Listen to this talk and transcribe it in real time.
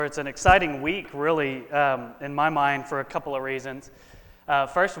It's an exciting week, really, in my mind, for a couple of reasons.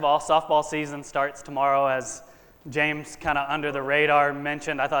 First of all, softball season starts tomorrow, as James kind of under the radar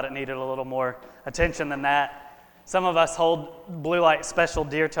mentioned. I thought it needed a little more attention than that. Some of us hold blue light special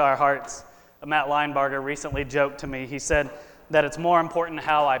dear to our hearts. Matt Linebarger recently joked to me. He said that it's more important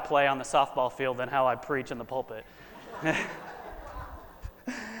how I play on the softball field than how I preach in the pulpit.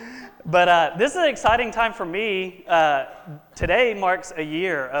 But this is an exciting time for me. Today marks a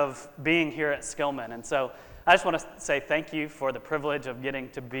year of being here at Skillman. And so I just want to say thank you for the privilege of getting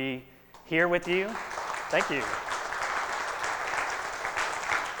to be here with you. Thank you.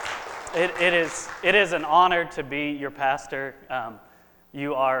 It is an honor to be your pastor.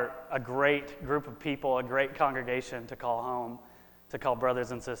 You are a great group of people, a great congregation to call home, to call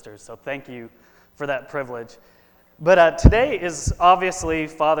brothers and sisters. So thank you for that privilege. But today is obviously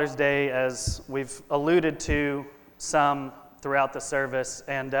Father's Day, as we've alluded to some throughout the service.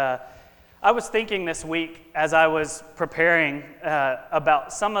 And I was thinking this week, as I was preparing,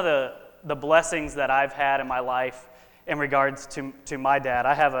 about some of the blessings that I've had in my life in regards to my dad.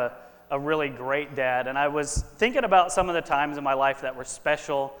 I have a really great dad, and I was thinking about some of the times in my life that were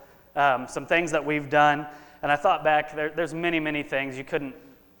special, some things that we've done. And I thought back, there's many, many things.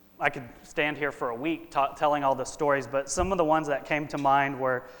 I could stand here for a week telling all the stories, but some of the ones that came to mind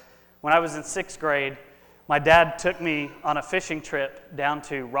were when I was in 6th grade, my dad took me on a fishing trip down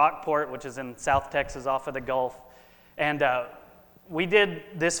to Rockport, which is in South Texas off of the Gulf, and we did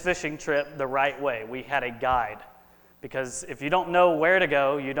this fishing trip the right way. We had a guide, because if you don't know where to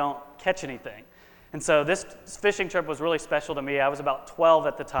go, you don't catch anything. And so this fishing trip was really special to me. I was about 12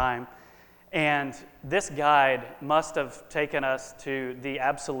 at the time. And this guide must have taken us to the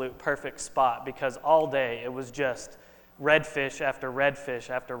absolute perfect spot, because all day it was just redfish after redfish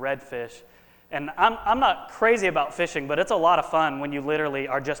after redfish. And I'm not crazy about fishing, but it's a lot of fun when you literally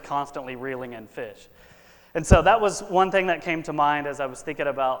are just constantly reeling in fish. And so that was one thing that came to mind as I was thinking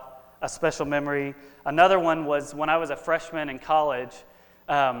about a special memory. Another one was when I was a freshman in college,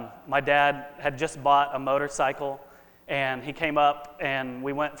 my dad had just bought a motorcycle. And he came up, and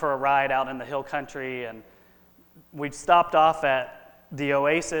we went for a ride out in the hill country, and we stopped off at the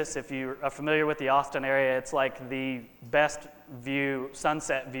Oasis. If you are familiar with the Austin area, it's like the best view,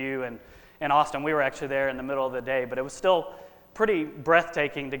 sunset view in Austin. We were actually there in the middle of the day, but it was still pretty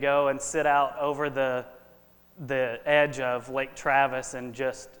breathtaking to go and sit out over the edge of Lake Travis and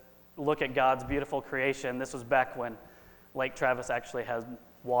just look at God's beautiful creation. This was back when Lake Travis actually has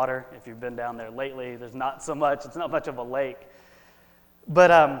water. If you've been down there lately, there's not so much. It's not much of a lake.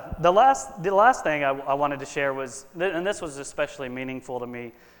 But the last thing I wanted to share was, and this was especially meaningful to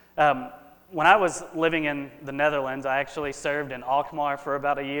me, when I was living in the Netherlands, I actually served in Alkmaar for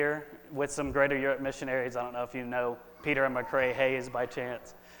about a year with some Greater Europe missionaries. I don't know if you know Peter and McCrae Hayes by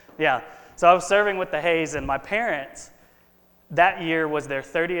chance. Yeah, so I was serving with the Hayes, and my parents, that year was their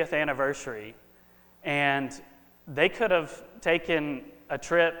 30th anniversary, and they could have taken a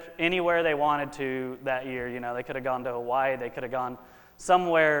trip anywhere they wanted to that year. You know, they could have gone to Hawaii, they could have gone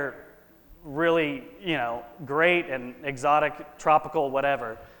somewhere really, great and exotic, tropical,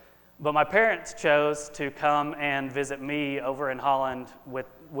 whatever. But my parents chose to come and visit me over in Holland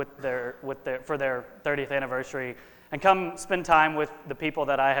for their 30th anniversary, and come spend time with the people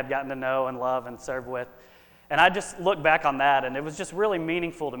that I had gotten to know and love and serve with. And I just look back on that, and it was just really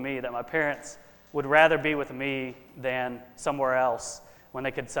meaningful to me that my parents would rather be with me than somewhere else when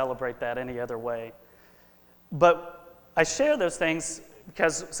they could celebrate that any other way. But I share those things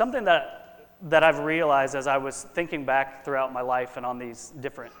because something that I've realized as I was thinking back throughout my life and on these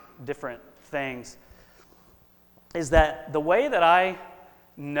different things is that the way that I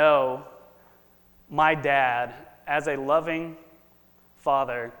know my dad as a loving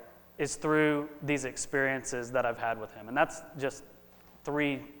father is through these experiences that I've had with him. And that's just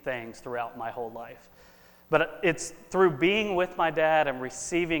 3 things throughout my whole life. But it's through being with my dad and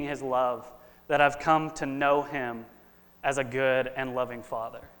receiving his love that I've come to know him as a good and loving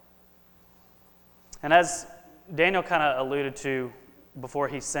father. And as Daniel kind of alluded to before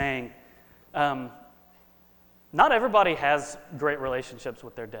he sang, not everybody has great relationships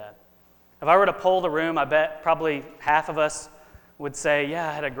with their dad. If I were to poll the room, I bet probably half of us would say, yeah,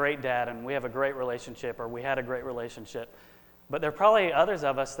 I had a great dad and we have a great relationship, or we had a great relationship. But there are probably others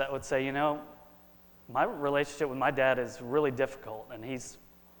of us that would say, my relationship with my dad is really difficult, and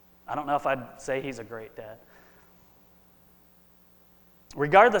I don't know if I'd say he's a great dad.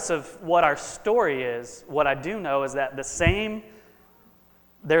 Regardless of what our story is, what I do know is that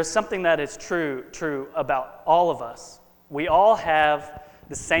there's something that is true about all of us. We all have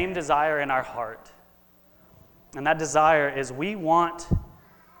the same desire in our heart. And that desire is we want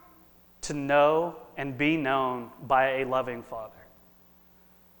to know and be known by a loving Father.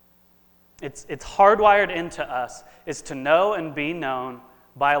 It's hardwired into us, is to know and be known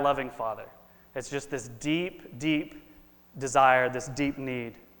by a loving Father. It's just this deep, deep desire, this deep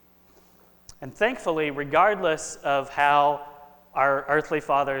need. And thankfully, regardless of how our earthly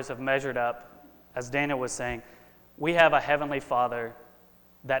fathers have measured up, as Daniel was saying, we have a heavenly Father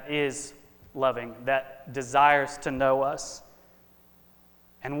that is loving, that desires to know us.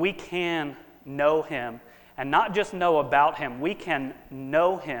 And we can know him, and not just know about him, we can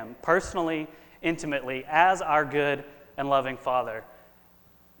know him personally, intimately, as our good and loving Father.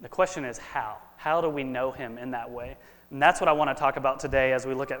 The question is how? How do we know him in that way? And that's what I want to talk about today as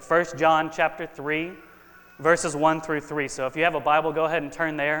we look at 1 John chapter 3, verses 1 through 3. So if you have a Bible, go ahead and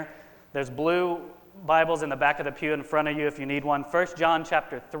turn there. There's blue Bibles in the back of the pew in front of you if you need one. 1 John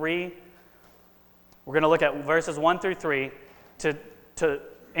chapter 3. We're going to look at verses 1 through 3 to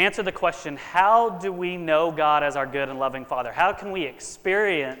answer the question, how do we know God as our good and loving Father? How can we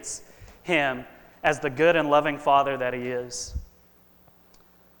experience him as the good and loving Father that he is?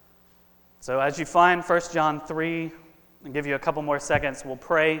 So as you find 1 John 3, I'll give you a couple more seconds. We'll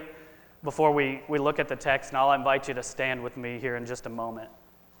pray before we look at the text, and I'll invite you to stand with me here in just a moment.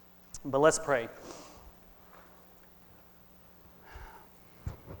 But let's pray.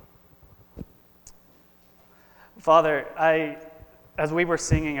 Father, as we were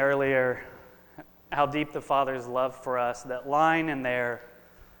singing earlier, how deep the Father's love for us, that line in there,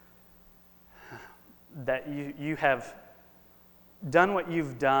 that you have done what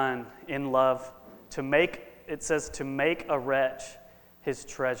you've done in love to make, it says, to make a wretch his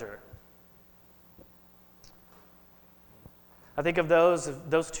treasure. I think of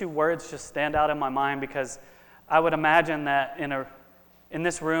those two words just stand out in my mind because I would imagine that in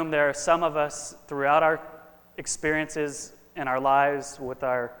this room there are some of us throughout our experiences in our lives with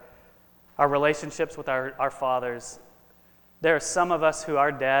our relationships with our fathers. There are some of us who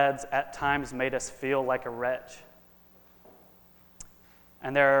our dads at times made us feel like a wretch.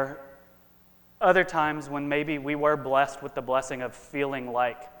 And there are other times when maybe we were blessed with the blessing of feeling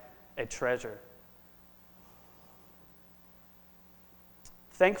like a treasure.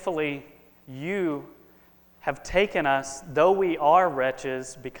 Thankfully, you have taken us, though we are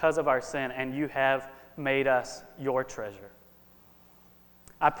wretches because of our sin, and you have made us your treasure.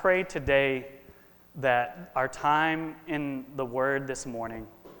 I pray today that our time in the Word this morning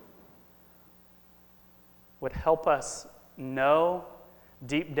would help us know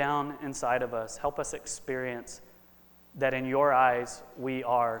deep down inside of us, help us experience that in your eyes we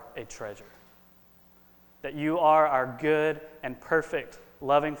are a treasure. That you are our good and perfect,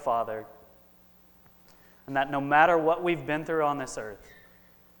 loving Father, and that no matter what we've been through on this earth,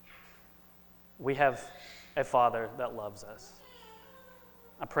 we have a Father that loves us.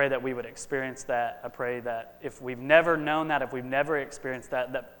 I pray that we would experience that. I pray that if we've never known that, if we've never experienced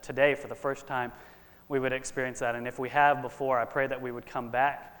that today for the first time, we would experience that. And if we have before, I pray that we would come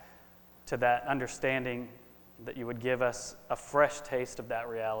back to that understanding, that you would give us a fresh taste of that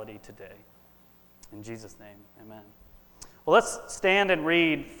reality today. In Jesus' name, amen. Well, let's stand and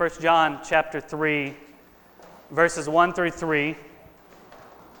read 1 John chapter 3, verses 1 through 3.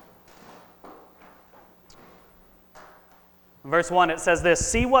 Verse 1, it says this,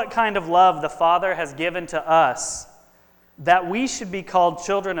 "See what kind of love the Father has given to us, that we should be called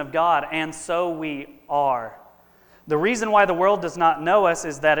children of God, and so we are. The reason why the world does not know us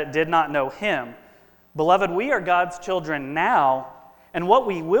is that it did not know him. Beloved, we are God's children now, and what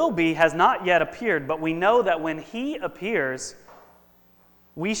we will be has not yet appeared, but we know that when he appears,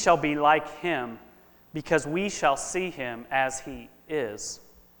 we shall be like him, because we shall see him as he is.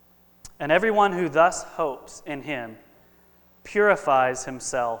 And everyone who thus hopes in him purifies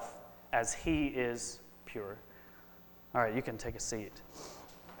himself as he is pure." All right, you can take a seat.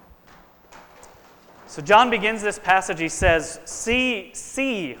 So John begins this passage, he says,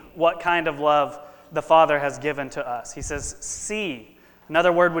 see what kind of love the Father has given to us. He says, see.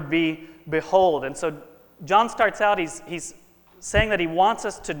 Another word would be behold. And so John starts out, he's saying that he wants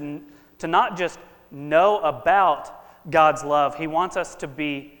us to not just know about God's love, he wants us to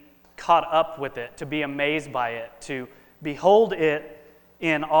be caught up with it, to be amazed by it, to behold it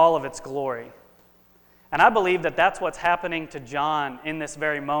in all of its glory. And I believe that that's what's happening to John in this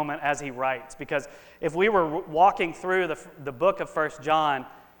very moment as he writes. Because if we were walking through the book of 1 John,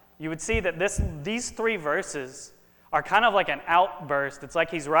 you would see that these three verses are kind of like an outburst. It's like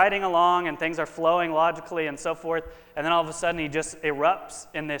he's writing along and things are flowing logically and so forth, and then all of a sudden he just erupts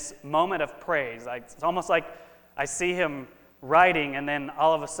in this moment of praise. It's almost like I see him writing, and then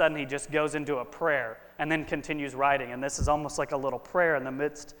all of a sudden he just goes into a prayer and then continues writing. And this is almost like a little prayer in the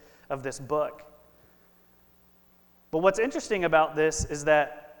midst of this book. But what's interesting about this is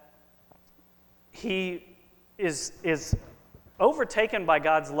that he is overtaken by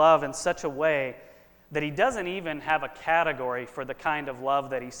God's love in such a way that he doesn't even have a category for the kind of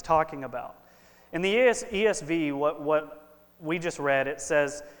love that he's talking about. In the ESV, what we just read, it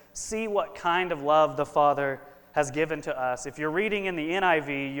says, "See what kind of love the Father has given to us." If you're reading in the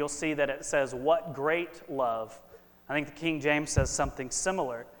NIV, you'll see that it says, "What great love." I think the King James says something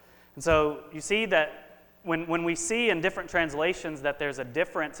similar. And so you see that when we see in different translations that there's a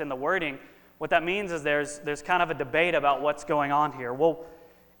difference in the wording, what that means is there's kind of a debate about what's going on here. Well,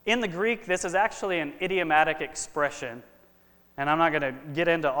 in the Greek, this is actually an idiomatic expression, and I'm not going to get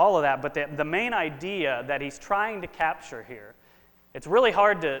into all of that, but the main idea that he's trying to capture here, it's really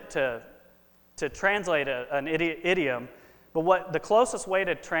hard to translate an idiom, but what the closest way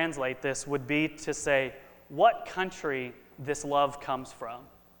to translate this would be to say, what country this love comes from.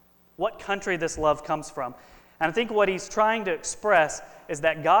 What country this love comes from. And I think what he's trying to express is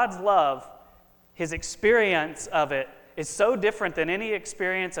that God's love, his experience of it, is so different than any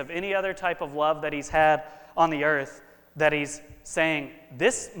experience of any other type of love that he's had on the earth, that he's saying,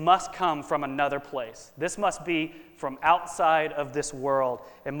 this must come from another place. This must be from outside of this world.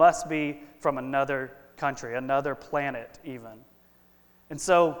 It must be from another country, another planet even. And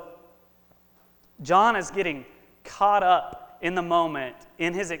so John is getting caught up in the moment,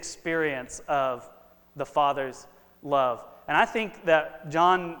 in his experience of the Father's love. And I think that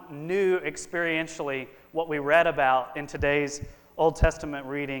John knew experientially what we read about in today's Old Testament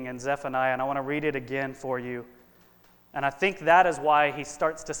reading in Zephaniah, and I want to read it again for you. And I think that is why he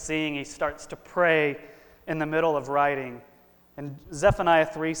starts to sing, he starts to pray in the middle of writing. In Zephaniah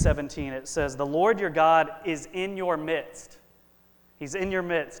 3:17, it says, "The Lord your God is in your midst." He's in your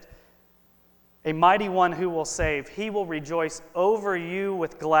midst. "A mighty one who will save. He will rejoice over you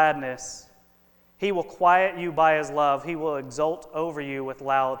with gladness. He will quiet you by his love. He will exult over you with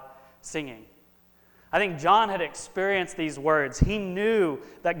loud singing." I think John had experienced these words. He knew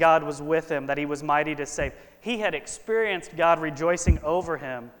that God was with him, that he was mighty to save. He had experienced God rejoicing over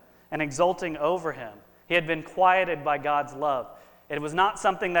him and exulting over him. He had been quieted by God's love. It was not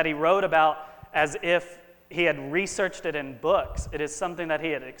something that he wrote about as if he had researched it in books. It is something that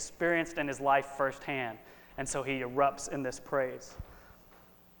he had experienced in his life firsthand. And so he erupts in this praise.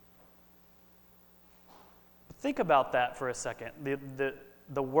 Think about that for a second.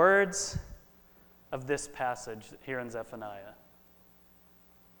 The words of this passage here in Zephaniah.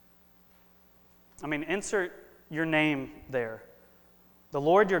 I mean, insert your name there. "The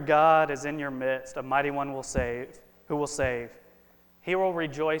Lord your God is in your midst, a mighty one will save, who will save. He will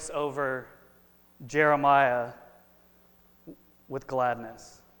rejoice over Jeremiah with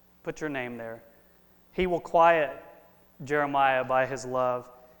gladness." Put your name there. "He will quiet Jeremiah by his love.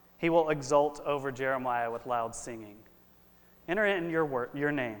 He will exult over Jeremiah with loud singing." Enter in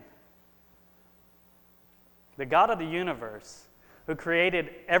your name. The God of the universe, who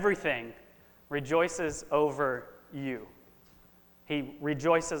created everything, rejoices over you. He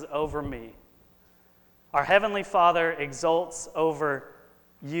rejoices over me. Our Heavenly Father exults over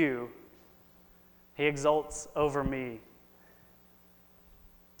you. He exults over me.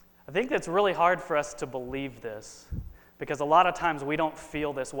 I think it's really hard for us to believe this because a lot of times we don't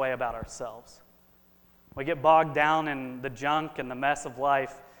feel this way about ourselves. We get bogged down in the junk and the mess of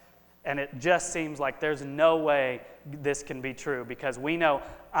life, and it just seems like there's no way this can be true because we know,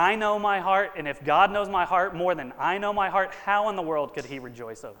 I know my heart, and if God knows my heart more than I know my heart, how in the world could he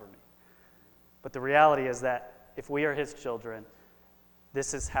rejoice over me? But the reality is that if we are his children,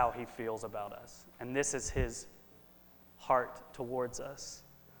 this is how he feels about us, and this is his heart towards us.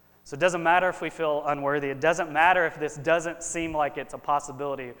 So it doesn't matter if we feel unworthy. It doesn't matter if this doesn't seem like it's a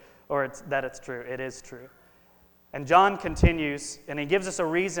possibility or that it's true. It is true. And John continues, and he gives us a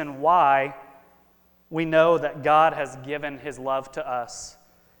reason why we know that God has given his love to us.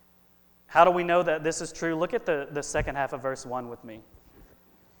 How do we know that this is true? Look at the second half of verse 1 with me.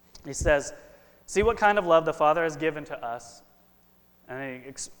 He says, "See what kind of love the Father has given to us." And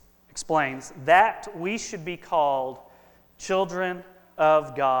he explains, "that we should be called children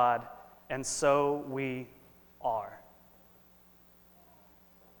of God, and so we are."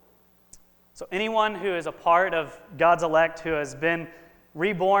 So anyone who is a part of God's elect, who has been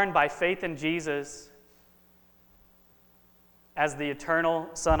reborn by faith in Jesus as the eternal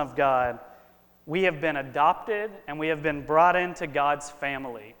Son of God, we have been adopted and we have been brought into God's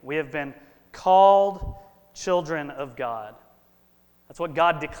family. We have been called children of God. That's what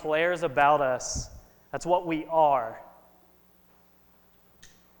God declares about us. That's what we are.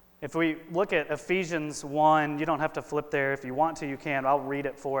 If we look at Ephesians 1, you don't have to flip there. If you want to, you can. I'll read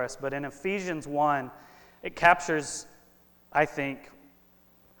it for us. But in Ephesians 1, it captures, I think,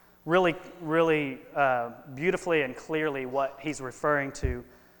 really, really beautifully and clearly what he's referring to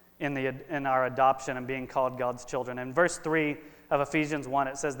in our adoption and being called God's children. In verse 3 of Ephesians 1,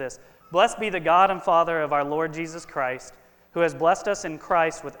 it says this: "Blessed be the God and Father of our Lord Jesus Christ, who has blessed us in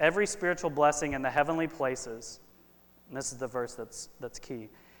Christ with every spiritual blessing in the heavenly places." And this is the verse that's key.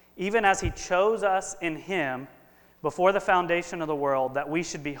 "Even as he chose us in him before the foundation of the world, that we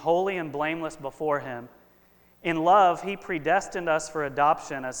should be holy and blameless before him. In love, he predestined us for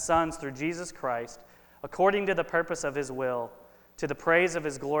adoption as sons through Jesus Christ, according to the purpose of his will, to the praise of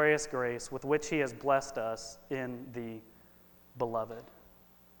his glorious grace, with which he has blessed us in the Beloved."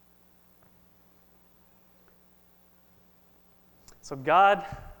 So God,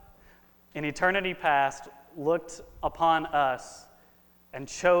 in eternity past, looked upon us and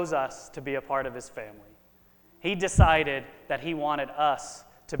chose us to be a part of his family. He decided that he wanted us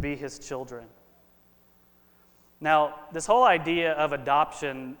to be his children. Now, this whole idea of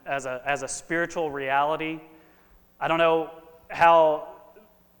adoption as a spiritual reality, I don't know how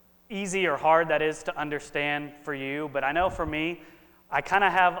easy or hard that is to understand for you, but I know for me, I kind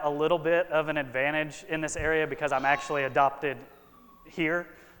of have a little bit of an advantage in this area because I'm actually adopted here.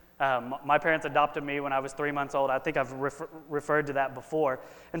 My parents adopted me when I was 3 months old. I think I've referred to that before.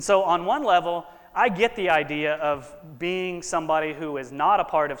 And so on one level, I get the idea of being somebody who is not a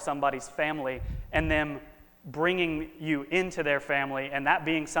part of somebody's family and them bringing you into their family, and that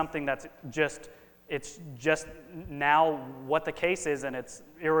being something that's it's just now what the case is, and it's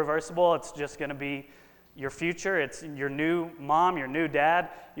irreversible. It's just going to be your future. It's your new mom, your new dad.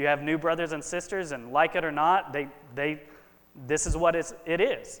 You have new brothers and sisters, and like it or not, this is what it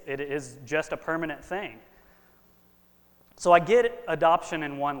is. It is just a permanent thing. So I get adoption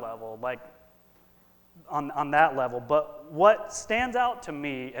in one level, like on that level, but what stands out to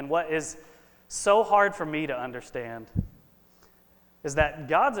me and what is so hard for me to understand is that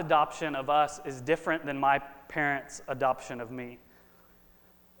God's adoption of us is different than my parents' adoption of me.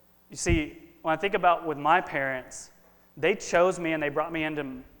 You see, when I think about with my parents, they chose me and they brought me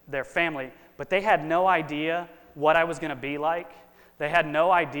into their family, but they had no idea what I was going to be like. They had no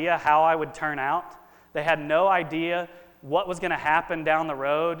idea how I would turn out. They had no idea what was going to happen down the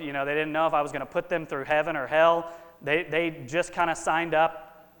road. They didn't know if I was going to put them through heaven or hell. They just kind of signed up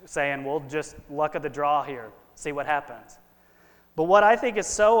saying, we'll just luck of the draw here, see what happens. But what I think is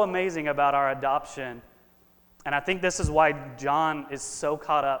so amazing about our adoption, and I think this is why John is so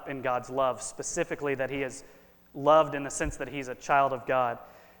caught up in God's love, specifically that he is loved in the sense that he's a child of God,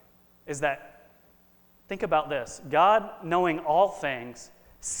 is that, think about this, God knowing all things,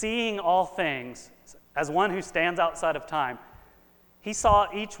 seeing all things, as one who stands outside of time, he saw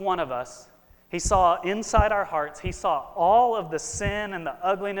each one of us. He saw inside our hearts. He saw all of the sin and the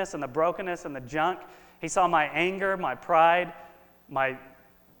ugliness and the brokenness and the junk. He saw my anger, my pride,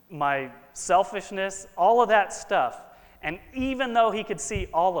 my selfishness, all of that stuff. And even though he could see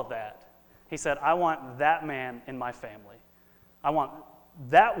all of that, he said, I want that man in my family. I want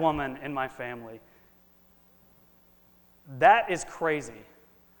that woman in my family. That is crazy.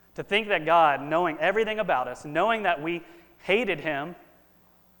 To think that God, knowing everything about us, knowing that we hated him,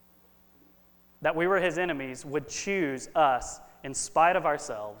 that we were his enemies, would choose us, in spite of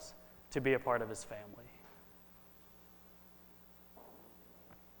ourselves, to be a part of his family.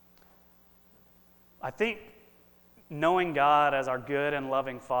 I think knowing God as our good and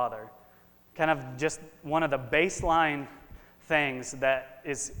loving Father, kind of just one of the baseline things that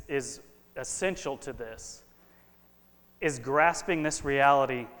is essential to this, is grasping this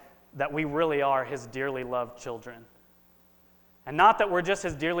reality that we really are his dearly loved children. And not that we're just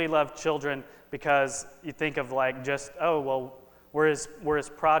his dearly loved children because you think of like just, oh, well, we're his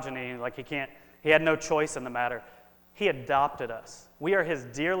progeny, like he had no choice in the matter. He adopted us. We are his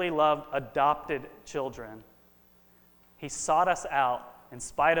dearly loved adopted children. He sought us out in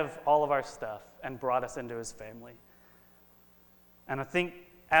spite of all of our stuff and brought us into his family. And I think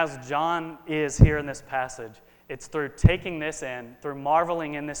as John is here in this passage, it's through taking this in, through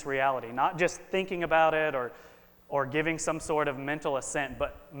marveling in this reality, not just thinking about it or giving some sort of mental assent,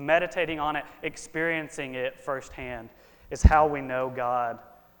 but meditating on it, experiencing it firsthand, is how we know God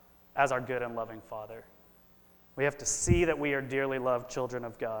as our good and loving Father. We have to see that we are dearly loved children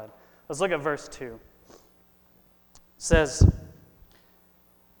of God. Let's look at verse 2. It says,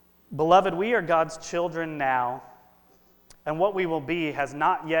 "Beloved, we are God's children now, and what we will be has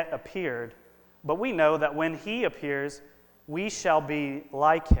not yet appeared, but we know that when he appears, we shall be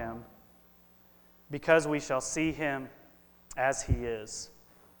like him, because we shall see him as he is."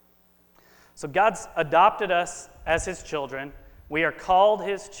 So God's adopted us as his children. We are called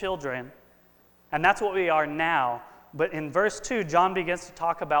his children, and that's what we are now. But in verse 2, John begins to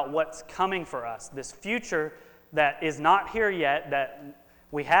talk about what's coming for us, this future that is not here yet, that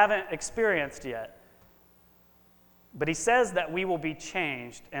we haven't experienced yet. But he says that we will be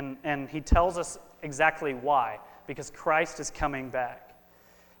changed, and he tells us exactly why, because Christ is coming back.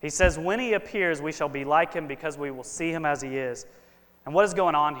 He says, when he appears, we shall be like him because we will see him as he is. And what is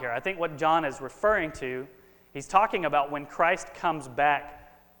going on here? I think what John is referring to, he's talking about when Christ comes back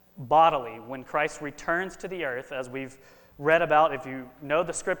bodily, when Christ returns to the earth, as we've read about. If you know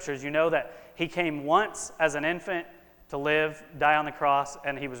the scriptures, you know that he came once as an infant to live, die on the cross,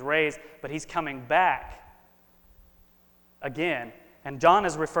 and he was raised, but he's coming back again. And John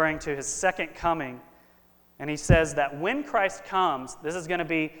is referring to his second coming, and he says that when Christ comes, this is going to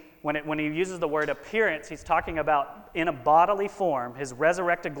be, when he uses the word appearance, he's talking about in a bodily form, his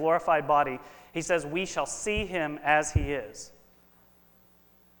resurrected, glorified body. He says, we shall see him as he is.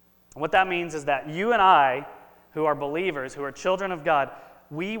 And what that means is that you and I, who are believers, who are children of God,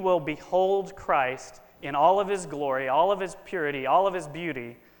 we will behold Christ in all of his glory, all of his purity, all of his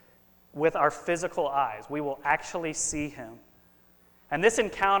beauty with our physical eyes. We will actually see him. And this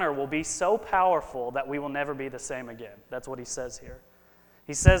encounter will be so powerful that we will never be the same again. That's what he says here.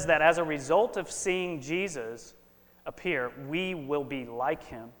 He says that as a result of seeing Jesus appear, we will be like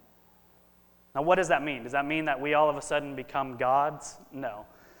him. Now, what does that mean? Does that mean that we all of a sudden become gods? No.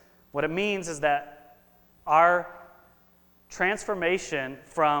 What it means is that our transformation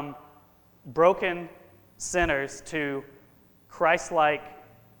from broken sinners to Christ-like,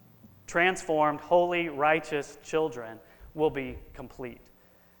 transformed, holy, righteous children will be complete.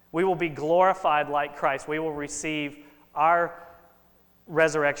 We will be glorified like Christ. We will receive our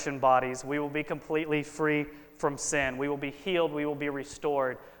resurrection bodies. We will be completely free from sin. We will be healed. We will be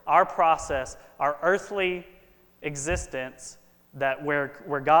restored. Our process, our earthly existence, that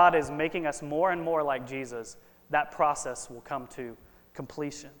where God is making us more and more like Jesus, that process will come to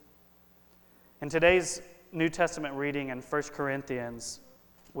completion. In today's New Testament reading in 1 Corinthians,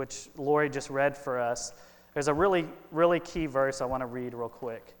 which Lori just read for us, there's a really, really key verse I want to read real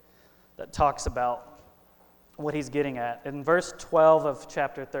quick that talks about what he's getting at. In verse 12 of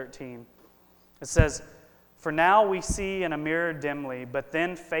chapter 13, it says, "For now we see in a mirror dimly, but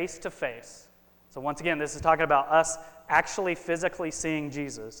then face to face." So once again, this is talking about us actually physically seeing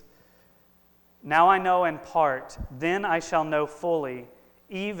Jesus. "Now I know in part, then I shall know fully,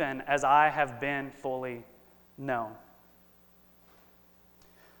 even as I have been fully known."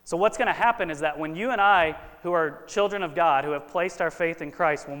 So what's going to happen is that when you and I, who are children of God, who have placed our faith in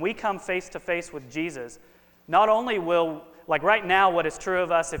Christ, when we come face to face with Jesus, not only will, like right now, what is true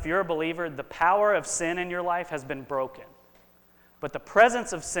of us, if you're a believer, the power of sin in your life has been broken. But the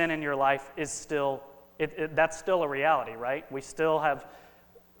presence of sin in your life is still, that's still a reality, right? We still have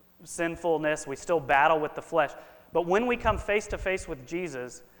sinfulness, we still battle with the flesh. But when we come face to face with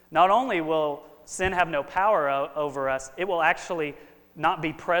Jesus, not only will sin have no power over us, it will actually not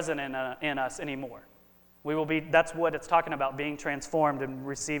be present in us anymore. We will be, that's what it's talking about, being transformed and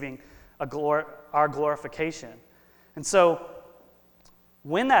receiving our glorification. And so,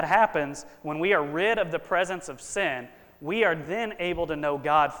 when that happens, when we are rid of the presence of sin, we are then able to know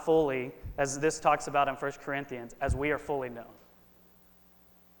God fully, as this talks about in 1 Corinthians, as we are fully known.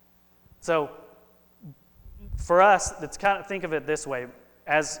 So, for us, let's kind of think of it this way.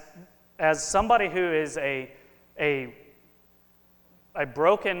 As somebody who is a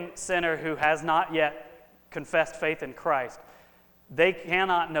broken sinner who has not yet confessed faith in Christ, they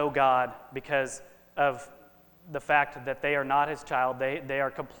cannot know God because of the fact that they are not his child. They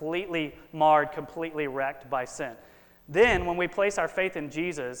are completely marred, completely wrecked by sin. Then, when we place our faith in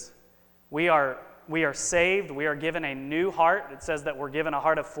Jesus, we are saved. We are given a new heart. It says that we're given a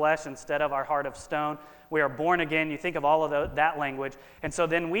heart of flesh instead of our heart of stone. We are born again. You think of all of that language. And so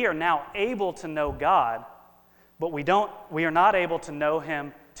then we are now able to know God, but we are not able to know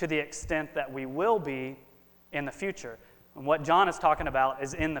him to the extent that we will be in the future. And what John is talking about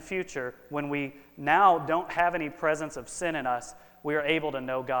is in the future, when we now don't have any presence of sin in us, we are able to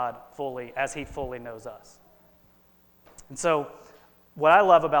know God fully as he fully knows us. And so what I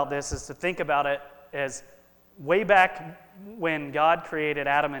love about this is to think about it as way back when God created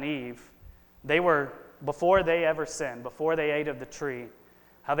Adam and Eve, they were, before they ever sinned, before they ate of the tree,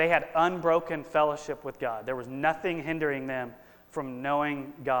 how they had unbroken fellowship with God. There was nothing hindering them from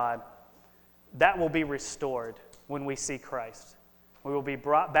knowing God. That will be restored when we see Christ. We will be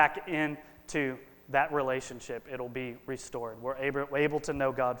brought back into that relationship. It'll be restored. We're able to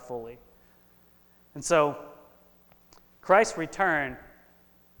know God fully. And so, Christ's return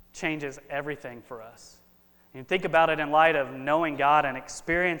changes everything for us. You think about it in light of knowing God and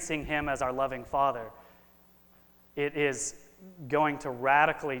experiencing Him as our loving Father. It is going to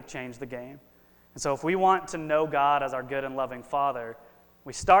radically change the game. And so if we want to know God as our good and loving Father,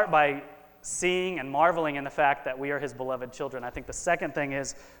 we start by seeing and marveling in the fact that we are His beloved children. I think the second thing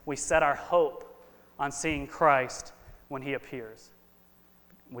is we set our hope on seeing Christ when He appears.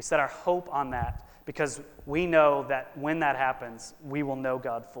 We set our hope on that because we know that when that happens, we will know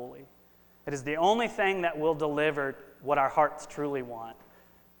God fully. It is the only thing that will deliver what our hearts truly want,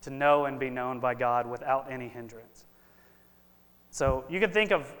 to know and be known by God without any hindrance. So you can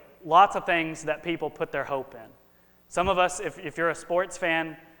think of lots of things that people put their hope in. Some of us, if you're a sports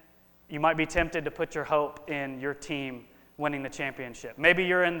fan, you might be tempted to put your hope in your team winning the championship. Maybe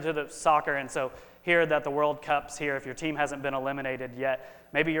you're into the soccer, and so here that the World Cup's here, if your team hasn't been eliminated yet,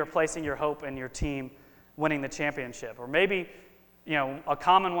 maybe you're placing your hope in your team winning the championship. Or maybe, a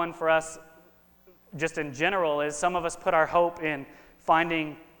common one for us just in general is some of us put our hope in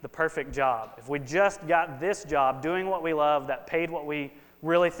finding the perfect job. If we just got this job, doing what we love, that paid what we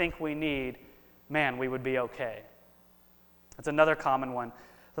really think we need, man, we would be okay. That's another common one.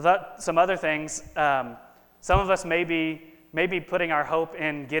 Some other things, some of us may be putting our hope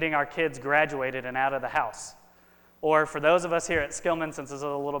in getting our kids graduated and out of the house. Or for those of us here at Skillman, since it's a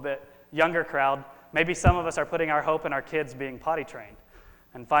little bit younger crowd, maybe some of us are putting our hope in our kids being potty trained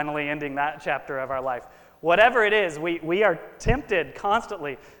and finally ending that chapter of our life. Whatever it is, we are tempted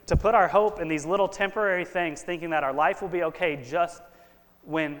constantly to put our hope in these little temporary things, thinking that our life will be okay just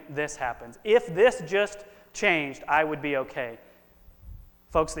when this happens. If this just changed, I would be okay.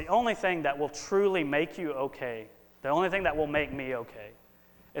 Folks, the only thing that will truly make you okay, the only thing that will make me okay,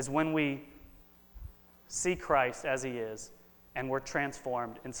 is when we see Christ as He is, and we're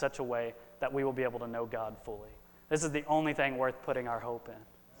transformed in such a way that we will be able to know God fully. This is the only thing worth putting our hope in.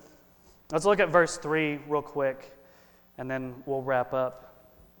 Let's look at verse 3 real quick, and then we'll wrap up.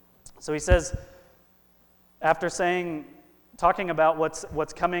 So he says, after talking about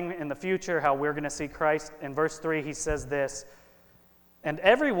what's coming in the future, how we're going to see Christ, in verse 3 he says this, "And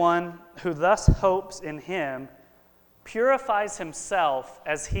everyone who thus hopes in Him purifies himself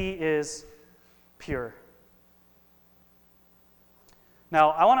as He is pure."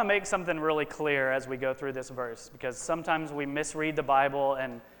 Now, I want to make something really clear as we go through this verse, because sometimes we misread the Bible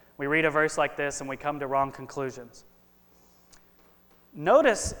and we read a verse like this and we come to wrong conclusions.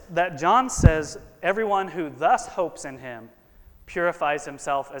 Notice that John says, everyone who thus hopes in Him purifies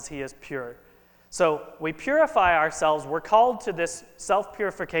himself as He is pure. So we purify ourselves. We're called to this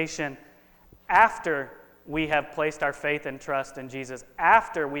self-purification after we have placed our faith and trust in Jesus,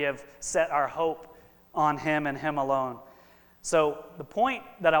 after we have set our hope on Him and Him alone. So the point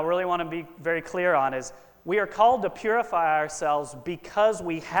that I really want to be very clear on is we are called to purify ourselves because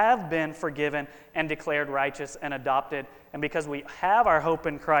we have been forgiven and declared righteous and adopted, and because we have our hope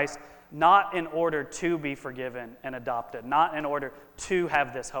in Christ, not in order to be forgiven and adopted, not in order to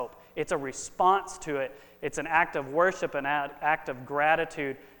have this hope. It's a response to it. It's an act of worship, an act of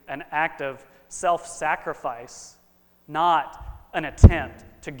gratitude, an act of self-sacrifice, not an attempt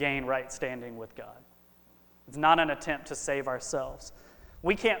to gain right standing with God. It's not an attempt to save ourselves.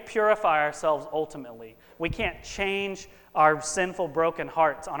 We can't purify ourselves ultimately. We can't change our sinful, broken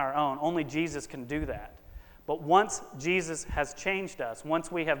hearts on our own. Only Jesus can do that. But once Jesus has changed us,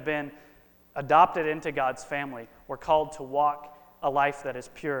 once we have been adopted into God's family, we're called to walk a life that is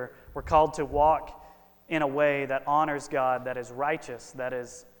pure. We're called to walk in a way that honors God, that is righteous, that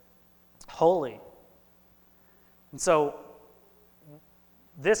is holy. And so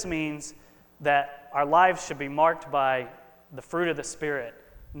this means that our lives should be marked by the fruit of the Spirit,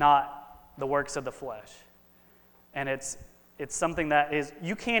 not the works of the flesh. And it's something that is,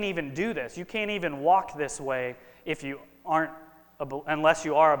 you can't even do this. You can't even walk this way if you unless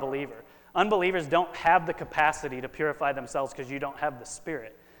you are a believer. Unbelievers don't have the capacity to purify themselves because you don't have the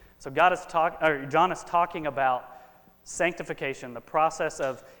Spirit. So John is talking about sanctification, the process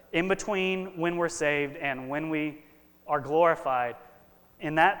of in between when we're saved and when we are glorified.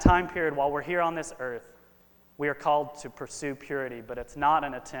 In that time period, while we're here on this earth, we are called to pursue purity, but it's not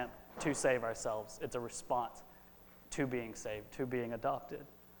an attempt to save ourselves. It's a response to being saved, to being adopted.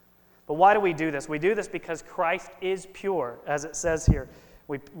 But why do we do this? We do this because Christ is pure, as it says here.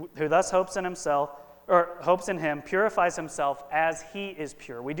 Who thus hopes in Him, purifies himself as He is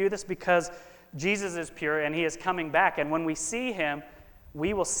pure. We do this because Jesus is pure and He is coming back. And when we see Him,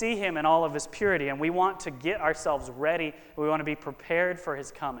 we will see Him in all of His purity. And we want to get ourselves ready. We want to be prepared for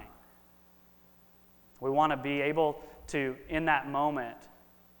His coming. We want to be able to, in that moment,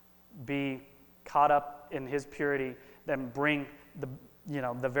 be caught up in His purity, then bring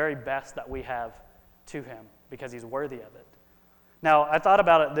the very best that we have to him because he's worthy of it. Now, I thought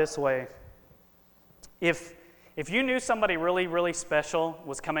about it this way. If you knew somebody really, really special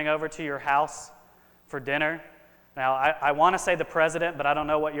was coming over to your house for dinner, now I want to say the president, but I don't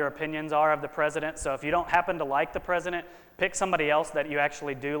know what your opinions are of the president, so if you don't happen to like the president, pick somebody else that you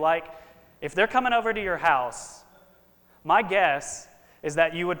actually do like. If they're coming over to your house, my guess is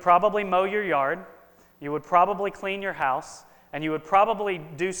that you would probably mow your yard, you would probably clean your house, and you would probably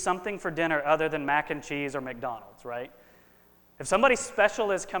do something for dinner other than mac and cheese or McDonald's, right? If somebody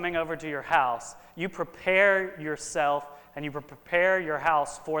special is coming over to your house, you prepare yourself and you prepare your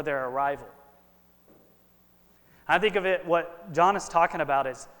house for their arrival. I think of it, what John is talking about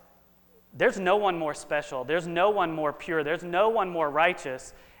is there's no one more special, there's no one more pure, there's no one more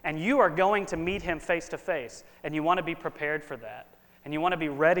righteous, and you are going to meet him face to face, and you want to be prepared for that, and you want to be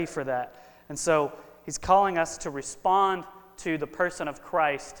ready for that. And so he's calling us to respond to the person of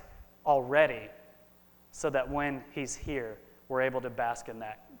Christ already so that when he's here, we're able to bask in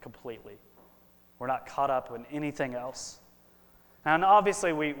that completely. We're not caught up in anything else. And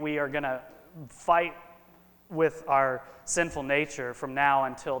obviously we are going to fight with our sinful nature from now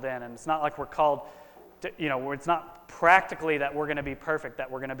until then. And it's not like we're called to, it's not practically that we're going to be perfect, that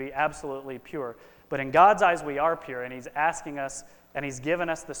we're going to be absolutely pure. But in God's eyes, we are pure, and he's asking us, and he's given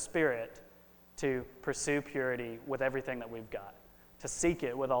us the Spirit to pursue purity with everything that we've got, to seek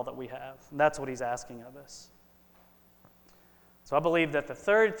it with all that we have. And that's what he's asking of us. So I believe that the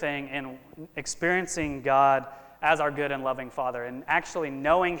third thing in experiencing God as our good and loving Father and actually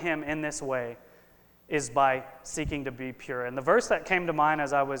knowing him in this way is by seeking to be pure. And the verse that came to mind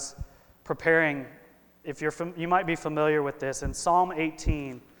as I was preparing, if you might be familiar with this, in Psalm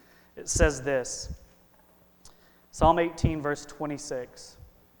 18, it says this. Psalm 18, verse 26.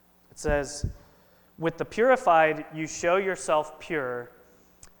 It says, "With the purified you show yourself pure,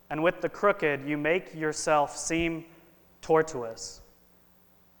 and with the crooked you make yourself seem tortuous."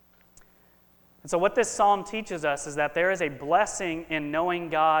 And so what this psalm teaches us is that there is a blessing in knowing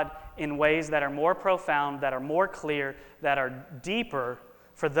God in ways that are more profound, that are more clear, that are deeper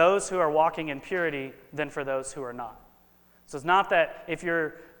for those who are walking in purity than for those who are not. So it's not that if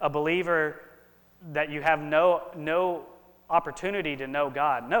you're a believer that you have no opportunity to know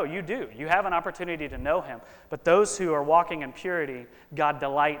God. No, you do. You have an opportunity to know him. But those who are walking in purity, God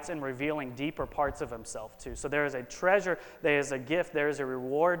delights in revealing deeper parts of himself to. So there is a treasure, there is a gift, there is a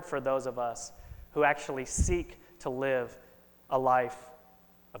reward for those of us who actually seek to live a life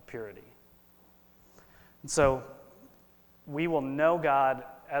of purity. And so we will know God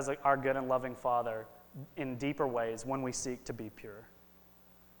as our good and loving Father in deeper ways when we seek to be pure.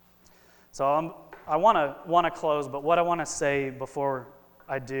 So I want to close, but what I want to say before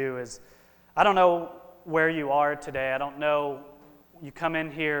I do is, I don't know where you are today. I don't know, you come in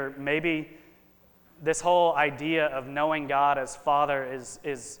here, maybe this whole idea of knowing God as Father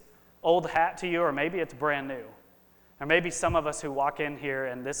is old hat to you, or maybe it's brand new. Or maybe some of us who walk in here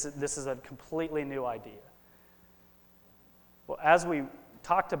and this is a completely new idea. Well, as we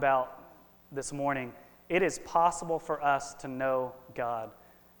talked about this morning, it is possible for us to know God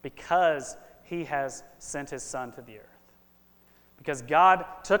because he has sent his Son to the earth. Because God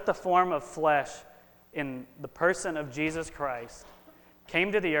took the form of flesh in the person of Jesus Christ,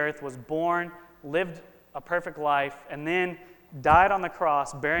 came to the earth, was born, lived a perfect life, and then died on the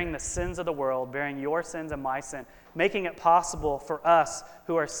cross, bearing the sins of the world, bearing your sins and my sin, making it possible for us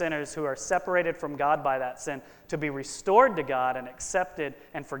who are sinners, who are separated from God by that sin, to be restored to God and accepted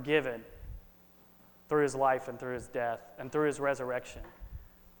and forgiven through his life and through his death and through his resurrection.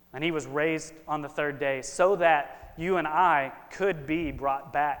 And he was raised on the third day so that you and I could be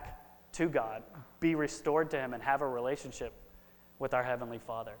brought back to God, be restored to him, and have a relationship with our Heavenly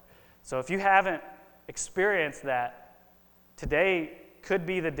Father. So if you haven't experienced that, today could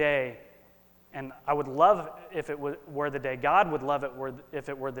be the day, and I would love if it were the day, God would love it if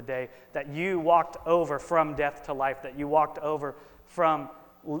it were the day that you walked over from death to life, that you walked over from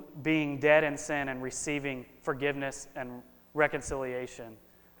being dead in sin and receiving forgiveness and reconciliation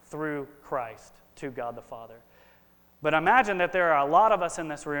through Christ to God the Father. But imagine that there are a lot of us in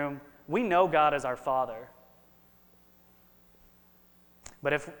this room, we know God as our Father.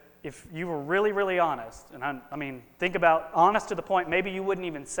 But if you were really, really honest, and I mean, think about honest to the point, maybe you wouldn't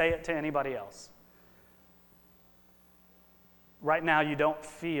even say it to anybody else. Right now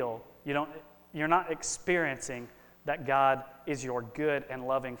you're not experiencing that God is your good and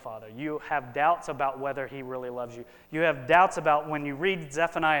loving Father. You have doubts about whether he really loves you. You have doubts about when you read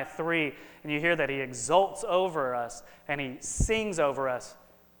Zephaniah 3 and you hear that he exults over us and he sings over us.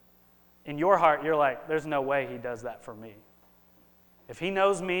 In your heart, you're like, there's no way he does that for me. If he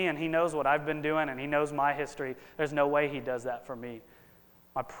knows me and he knows what I've been doing and he knows my history, there's no way he does that for me.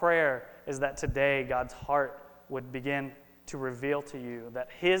 My prayer is that today God's heart would begin to reveal to you that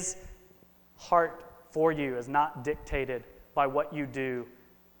his heart for you is not dictated by what you do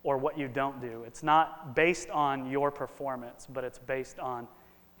or what you don't do. It's not based on your performance, but it's based on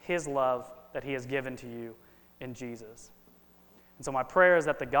his love that he has given to you in Jesus. And so my prayer is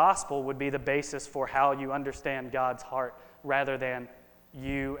that the gospel would be the basis for how you understand God's heart rather than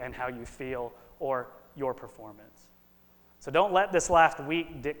you and how you feel or your performance. So don't let this last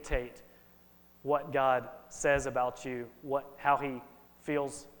week dictate what God says about you, how he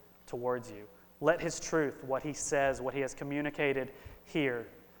feels towards you. Let his truth, what he says, what he has communicated here,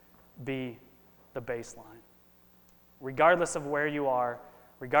 be the baseline. Regardless of where you are,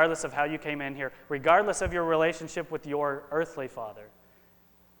 regardless of how you came in here, regardless of your relationship with your earthly father,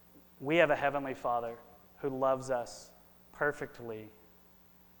 we have a heavenly Father who loves us perfectly,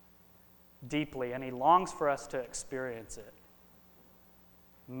 deeply, and he longs for us to experience it.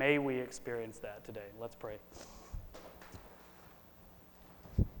 May we experience that today. Let's pray.